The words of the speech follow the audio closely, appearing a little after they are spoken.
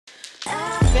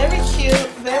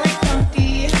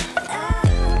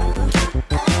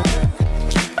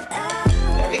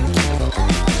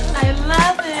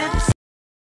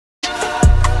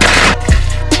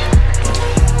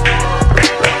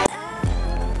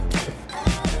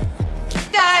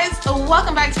guys,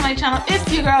 welcome back to my channel.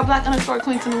 It's your girl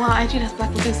Black_Queen21 IG. That's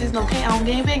Black with two C's, no K. I don't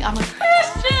game bang. I'm a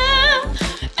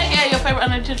Christian, aka your favorite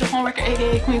unintentional homewrecker,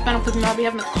 aka Queen Phantom, because you know I be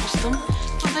having a custom.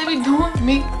 So they be doing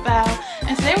me bow,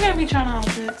 and today we're gonna be trying on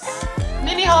outfits.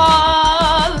 Mini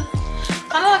haul,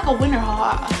 kind of like a winter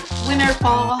haul, winter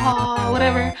fall haul,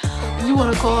 whatever you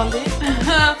want to call it.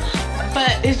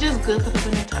 But it's just good for the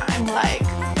winter time, like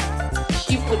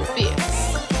cute little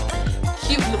fits.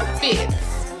 Cute little fits.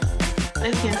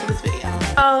 Let's get into this video.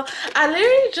 I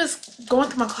literally just going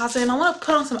through my closet and I want to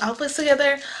put on some outfits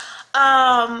together.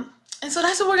 And so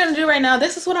that's what we're gonna do right now.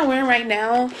 This is what I'm wearing right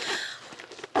now,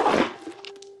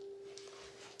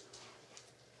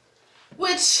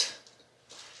 which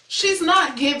she's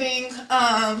not giving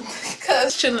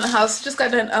because she's in the house. Just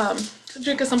got done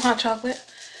drinking some hot chocolate.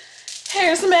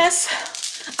 Hair's a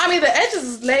mess. I mean, the edges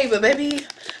is laid, but baby,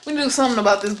 we need to do something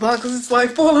about this bun because it's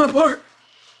like falling apart.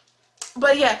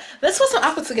 But yeah, let's put some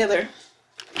outfits together.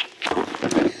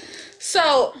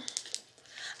 So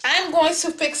I'm going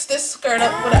to fix this skirt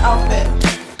up with an outfit.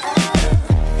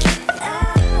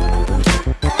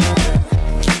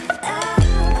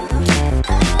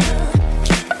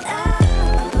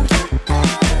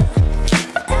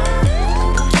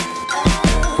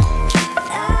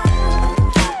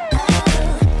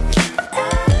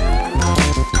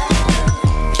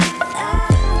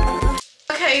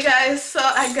 Okay guys, so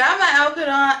I got my outfit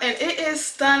on and it is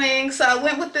stunning. So I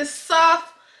went with this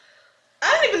soft, I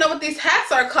don't even know what these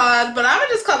hats are called, but I'm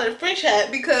gonna just call it a French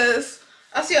hat because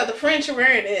I see all the French are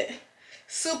wearing it.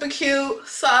 Super cute,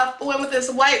 soft. Went with this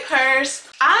white purse.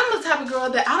 I'm the type of girl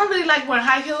that I don't really like wearing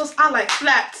high heels. I like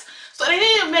flats. So they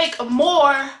need to make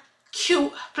more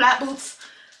cute flat boots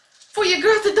for your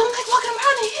girls that don't like walking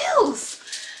around in heels.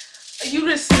 You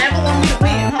just never want me to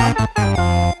win, huh?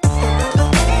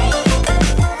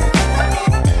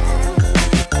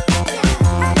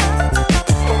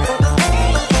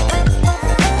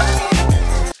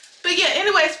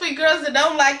 Girls that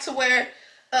don't like to wear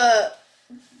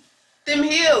them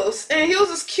heels, and heels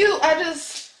is cute. I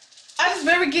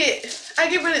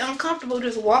get really uncomfortable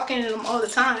just walking in them all the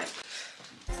time.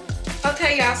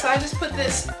 Okay y'all, so I just put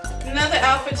this another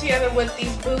outfit together with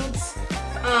these boots.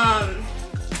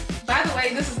 By the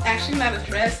way, this is actually not a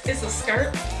dress, it's a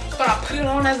skirt, but I put it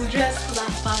on as a dress because I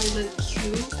thought it looked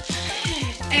cute.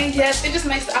 And yes, it just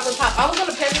makes the outfit pop. I was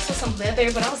gonna pair this with some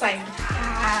leather, but I was like,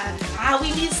 nah,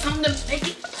 we need something to make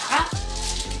it pop.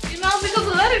 You know, because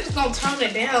the leather just gonna tone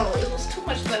it down. It was too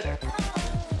much leather.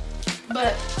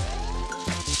 But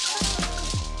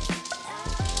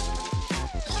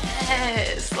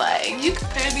yes, like you can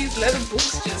pair these leather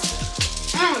boots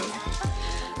just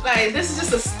like this is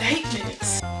just a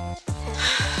statement.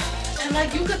 And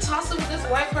like you could toss it with this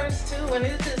white purse too, and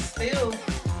it's just still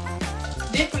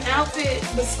different outfit,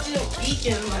 but still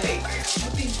beacon like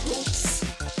with these boots.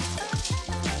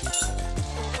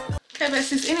 Okay,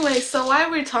 besties. Anyway, so while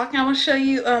we're talking, I want to show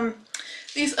you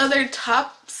these other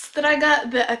tops that I got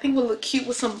that I think will look cute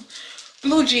with some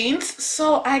blue jeans.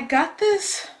 So I got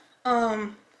this. How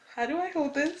do I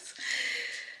hold this?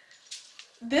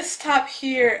 This top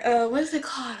here. What is it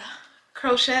called?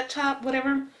 Crochet top,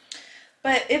 whatever.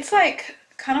 But it's like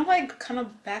kind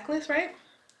of backless, right?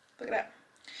 Look at that.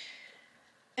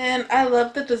 And I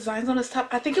love the designs on this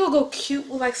top. I think it will go cute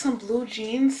with like some blue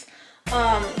jeans.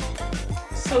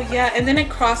 So yeah, and then it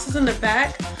crosses in the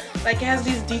back. Like it has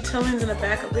these detailings in the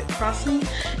back of it crossing.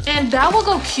 And that will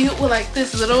go cute with like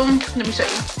this little, let me show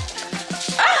you.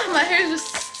 Ah, my hair is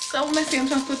just so messy. I'm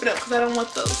trying to flip it up because I don't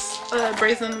want those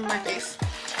braids in my face.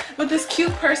 With this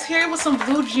cute purse here with some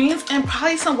blue jeans and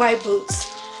probably some white boots.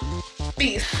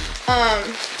 Beast.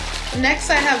 Next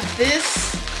I have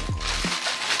this.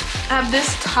 I have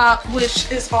this top,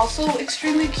 which is also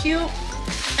extremely cute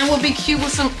and will be cute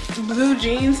with some blue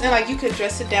jeans, and like you could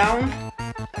dress it down.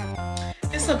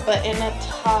 It's a button-up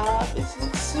top. It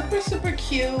looks super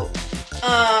cute.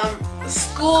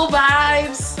 School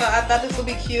vibes, so I thought this would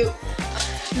be cute.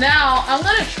 Now I'm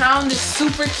gonna try on this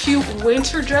super cute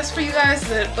winter dress for you guys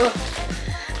that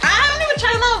I haven't even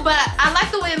tried it on, but I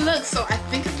like the way it looks, so I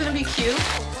think it's gonna be cute.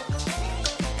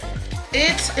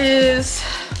 It is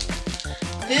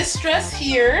this dress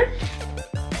here.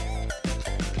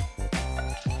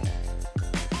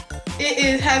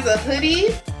 It has a hoodie,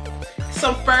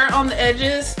 some fur on the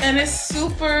edges, and it's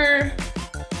super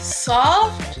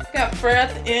soft. Got fur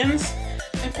at the ends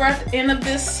and fur at the end of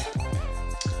this.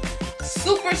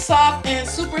 Super soft and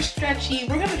super stretchy.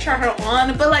 We're gonna try her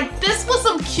on, but like this with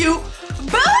some cute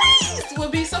booties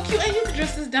would be so cute, and you could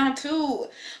dress this down too.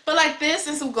 But like this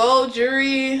and some gold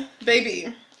jewelry,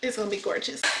 baby, it's gonna be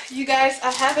gorgeous. You guys,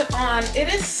 I have it on.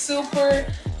 It is super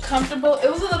comfortable. It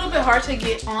was a little bit hard to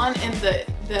get on in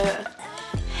the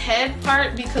head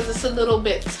part because it's a little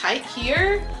bit tight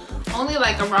here, only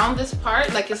like around this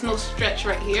part, like it's no stretch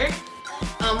right here.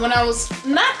 When I was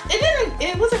not,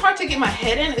 it wasn't hard to get my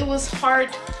head in. It was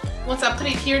hard once I put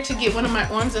it here to get one of my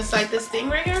arms inside this thing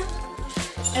right here,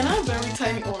 and I have very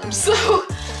tiny arms, so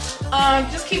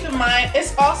just keep in mind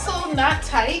it's also not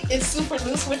tight. It's super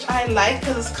loose, which I like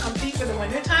because it's comfy for the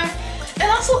winter time,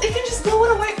 and also it can just go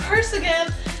with a white purse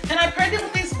again. And I paired it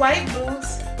with these white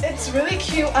boots. It's really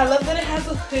cute. I love that it has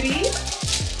a hoodie,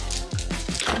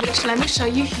 which let me show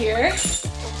you here.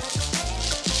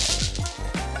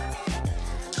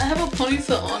 I have a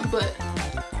ponytail on, but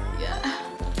yeah,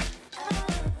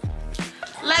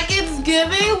 like it's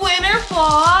giving winter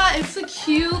fall. It's a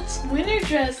cute winter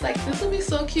dress. Like this will be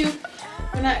so cute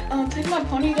when I take my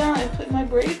pony down and put my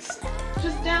braids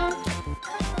just down.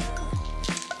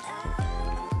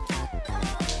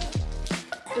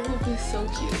 It would be so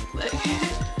cute, like,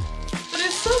 but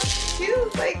it's so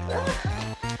cute, like that.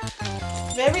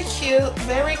 Very cute,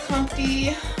 very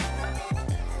comfy,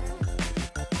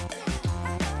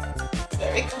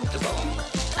 very comfortable.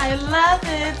 I love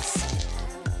it.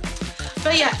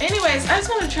 But yeah, anyways, I just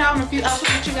want to try on a few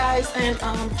outfits with you guys and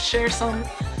share some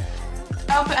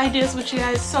outfit ideas with you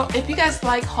guys. So if you guys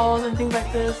like hauls and things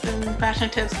like this and fashion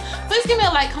tips, please give me a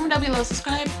like, comment down below,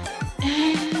 subscribe,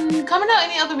 and comment out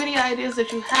any other video ideas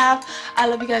that you have. I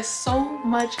love you guys so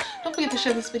much. Don't forget to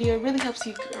share this video. It really helps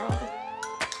you, girl.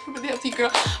 It really helps you,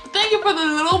 girl. But thank you for the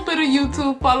little bit of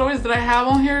YouTube followers that I have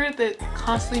on here that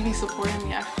constantly be supporting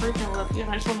me. I freaking love you,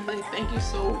 and I just want to say thank you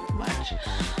so much. I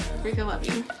freaking love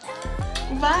you.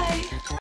 Bye.